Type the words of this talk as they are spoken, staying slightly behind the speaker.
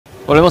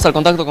Volvemos al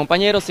contacto,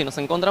 compañeros, y nos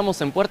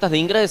encontramos en puertas de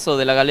ingreso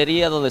de la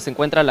galería donde se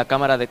encuentra la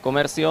Cámara de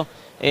Comercio.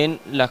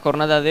 En la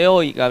jornada de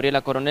hoy,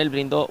 Gabriela Coronel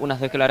brindó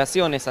unas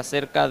declaraciones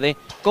acerca de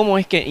cómo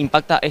es que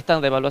impacta esta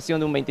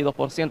devaluación de un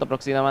 22%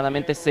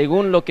 aproximadamente,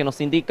 según lo que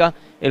nos indica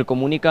el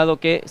comunicado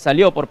que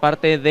salió por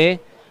parte de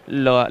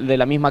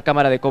la misma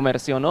Cámara de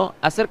Comercio, ¿no?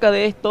 Acerca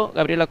de esto,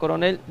 Gabriela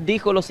Coronel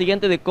dijo lo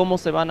siguiente de cómo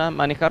se van a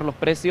manejar los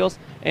precios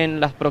en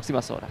las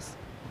próximas horas.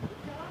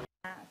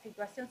 La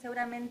situación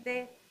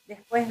seguramente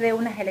después de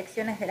unas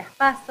elecciones de las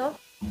PASO,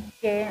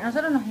 que a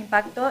nosotros nos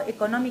impactó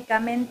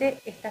económicamente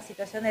esta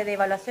situación de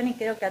devaluación y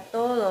creo que a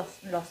todos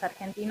los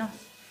argentinos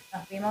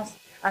nos vimos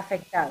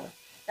afectados.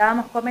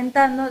 Estábamos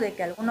comentando de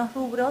que algunos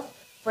rubros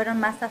fueron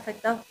más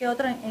afectados que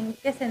otros. ¿En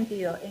qué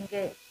sentido? En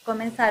que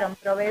comenzaron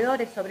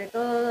proveedores, sobre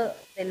todo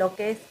de lo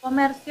que es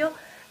comercio,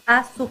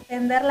 a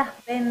suspender las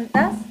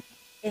ventas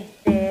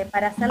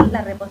para hacer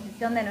la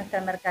reposición de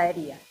nuestra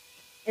mercadería.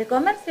 El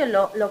comercio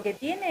lo que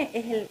tiene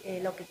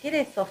es lo que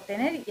quiere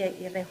sostener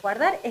y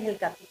resguardar es el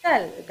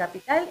capital. El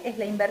capital es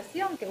la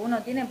inversión que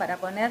uno tiene para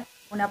poner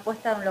una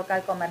apuesta en un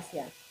local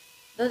comercial.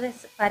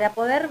 Entonces, para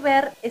poder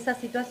ver esa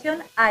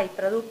situación, hay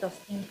productos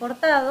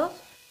importados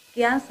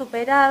que han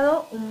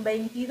superado un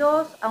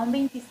 22 a un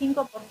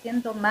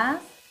 25% más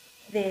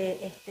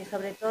de,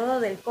 sobre todo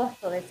del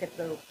costo de ese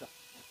producto.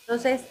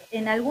 Entonces,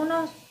 en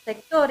algunos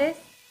sectores,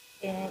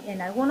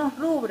 en algunos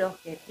rubros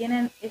que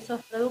tienen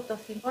esos productos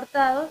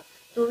importados,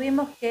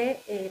 tuvimos que,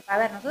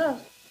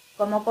 nosotros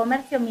como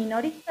comercio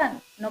minorista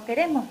no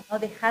queremos no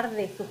dejar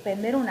de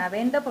suspender una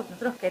venta porque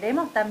nosotros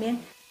queremos también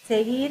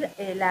seguir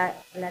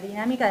la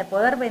dinámica de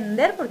poder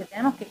vender porque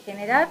tenemos que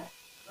generar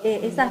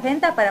esas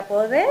ventas para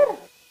poder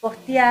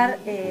costear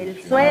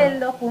el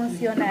sueldo,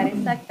 funcionar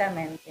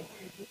exactamente.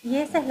 Y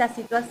esa es la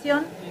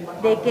situación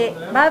de que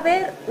va a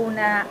haber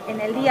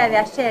en el día de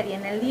ayer y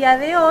en el día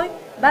de hoy,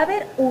 va a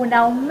haber un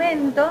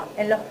aumento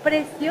en los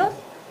precios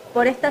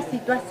por esta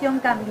situación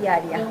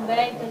cambiaria. ¿De un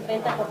 20, un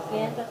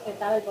 30%? ¿Se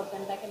sabe el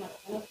porcentaje más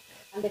o menos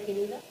han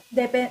definido?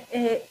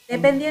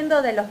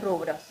 Dependiendo de los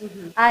rubros.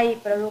 Hay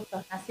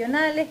productos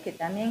nacionales que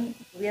también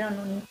tuvieron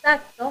un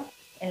impacto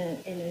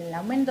en el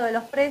aumento de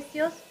los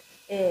precios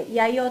y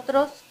hay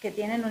otros que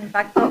tienen un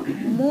impacto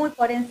muy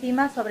por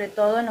encima, sobre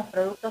todo en los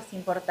productos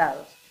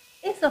importados.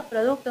 Esos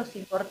productos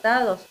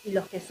importados y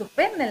los que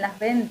suspenden las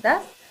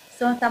ventas,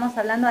 estamos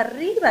hablando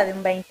arriba de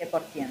un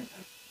 20%.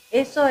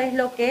 Eso es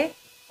lo que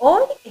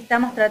hoy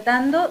estamos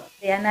tratando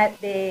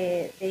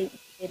de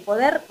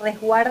poder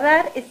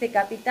resguardar ese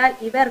capital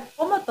y ver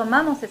cómo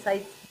tomamos esa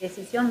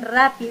decisión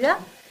rápida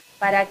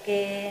para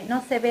que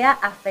no se vea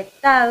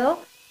afectado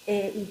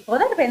y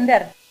poder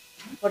vender,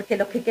 porque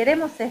lo que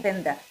queremos es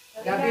vender.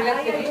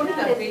 Gabriela, ¿se viene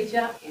una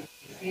fecha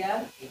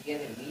especial, el día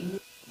del niño,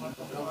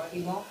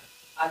 próximo?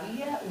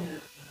 Había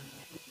un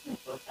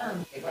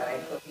importante para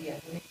estos días,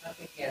 un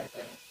espacio que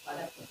para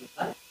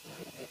participar.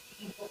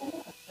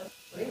 ¿Cómo afectar los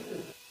precios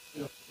de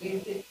los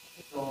juguetes,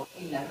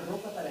 en la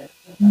ropa para el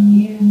niño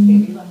también? ¿Se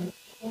eleva mucho?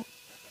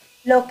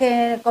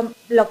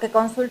 Lo que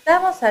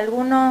consultamos a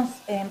algunos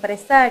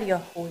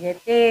empresarios,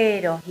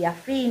 jugueteros y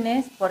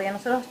afines, porque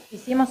nosotros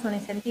hicimos un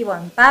incentivo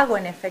en pago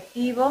en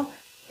efectivo,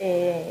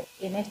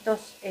 en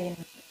estos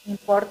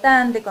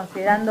importante,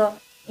 considerando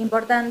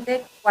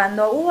importante,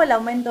 cuando hubo el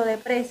aumento de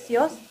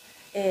precios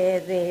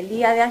del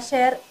día de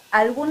ayer,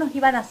 algunos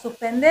iban a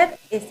suspender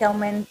ese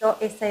aumento,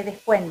 ese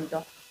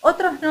descuento.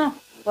 Otros no,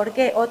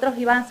 porque otros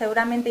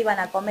seguramente iban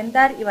a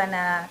comentar, iban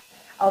a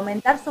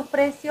aumentar sus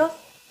precios,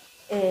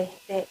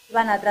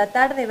 iban a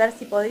tratar de ver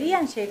si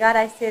podrían llegar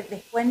a ese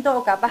descuento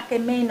o capaz que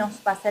menos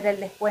va a ser el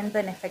descuento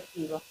en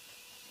efectivo.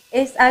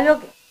 Es algo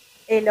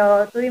que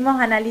lo estuvimos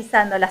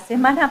analizando la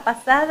semana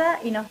pasada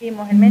y nos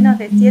vimos en menos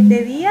de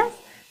 7 días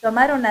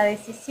tomar una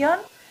decisión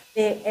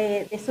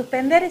de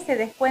suspender ese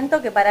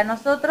descuento que para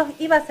nosotros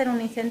iba a ser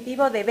un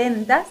incentivo de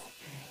ventas,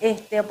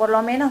 o por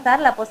lo menos dar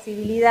la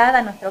posibilidad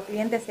a nuestros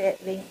clientes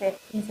de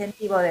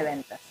incentivo de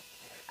ventas.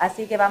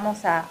 Así que vamos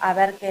a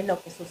ver qué es lo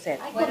que sucede.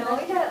 Bueno,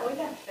 hoy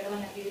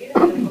las vidrieras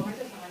de los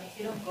comercios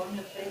amanecieron con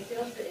los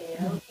precios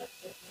adultos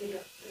de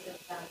los precios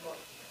campo.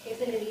 ¿Qué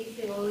se le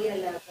dice hoy a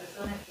la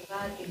persona que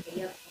va, que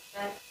quería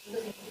comprar? ¿Eso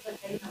significa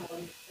que hay una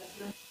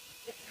modificación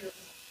de precios?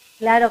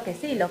 Claro que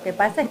sí, lo que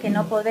pasa es que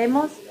no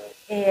podemos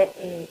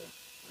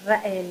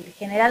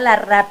generar la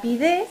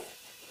rapidez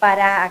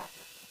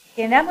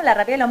generamos la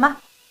rapidez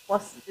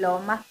lo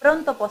más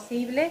pronto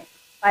posible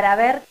para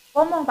ver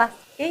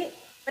qué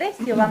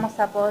precio vamos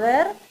a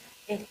poder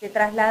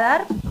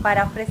trasladar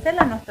para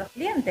ofrecerlo a nuestros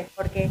clientes,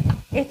 porque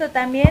esto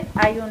también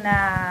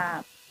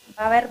va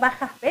a haber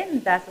bajas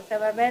ventas, o sea,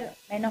 va a haber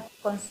menos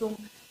consumo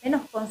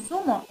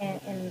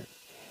en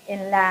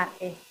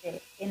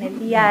el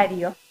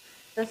diario.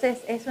 Entonces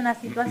es una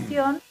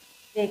situación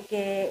de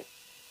que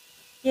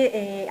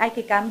hay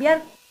que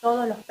cambiar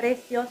todos los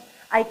precios.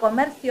 Hay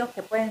comercios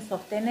que pueden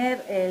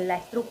sostener la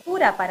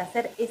estructura para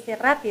hacer ese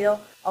rápido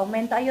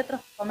aumento. Hay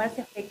otros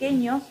comercios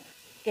pequeños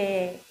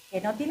que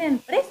no tienen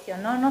precio,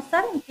 no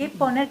saben qué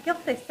poner, qué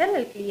ofrecerle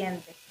al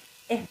cliente.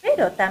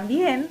 Espero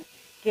también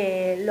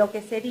que lo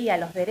que sería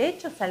los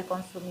derechos al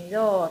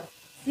consumidor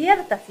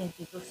ciertas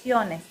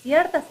instituciones,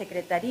 ciertas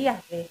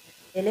secretarías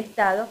del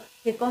Estado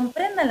que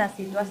comprendan la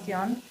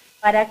situación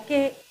para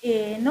que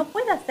no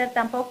pueda ser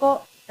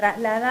tampoco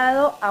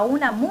trasladado a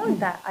una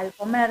multa al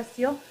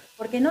comercio,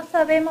 porque no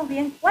sabemos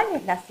bien cuál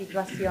es la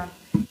situación.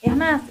 Es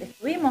más,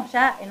 estuvimos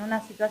ya en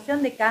una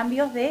situación de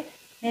cambios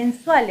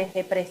mensuales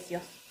de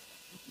precios,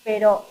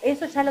 pero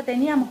eso ya lo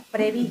teníamos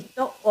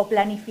previsto o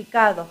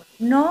planificado,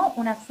 no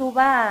una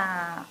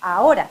suba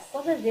a horas.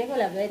 ¿Cómo llegó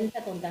la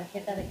venta con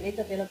tarjeta de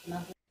crédito, que es lo que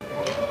más...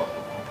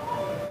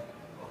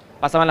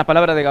 Pasaban las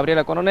palabras de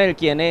Gabriela Coronel,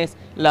 quien es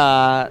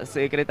la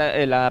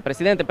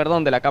presidente,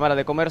 de la Cámara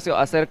de Comercio,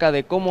 acerca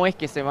de cómo es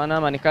que se van a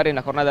manejar en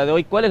la jornada de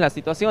hoy, cuál es la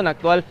situación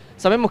actual.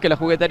 Sabemos que las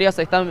jugueterías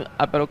se están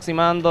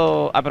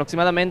aproximando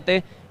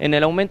aproximadamente en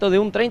el aumento de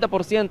un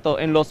 30%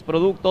 en los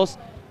productos.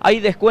 Hay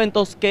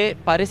descuentos que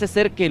parece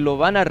ser que lo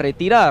van a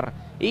retirar.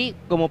 Y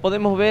como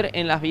podemos ver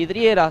en las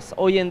vidrieras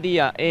hoy en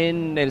día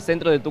en el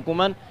centro de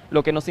Tucumán,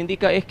 lo que nos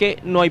indica es que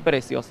no hay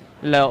precios.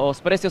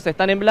 Los precios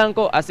están en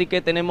blanco, así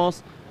que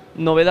tenemos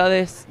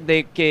novedades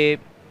de que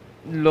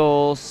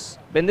los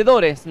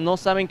vendedores no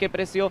saben qué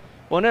precio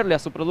ponerle a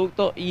su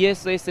producto, y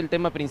ese es el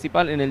tema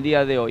principal en el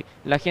día de hoy.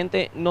 La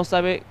gente no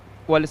sabe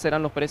cuáles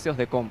serán los precios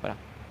de compra.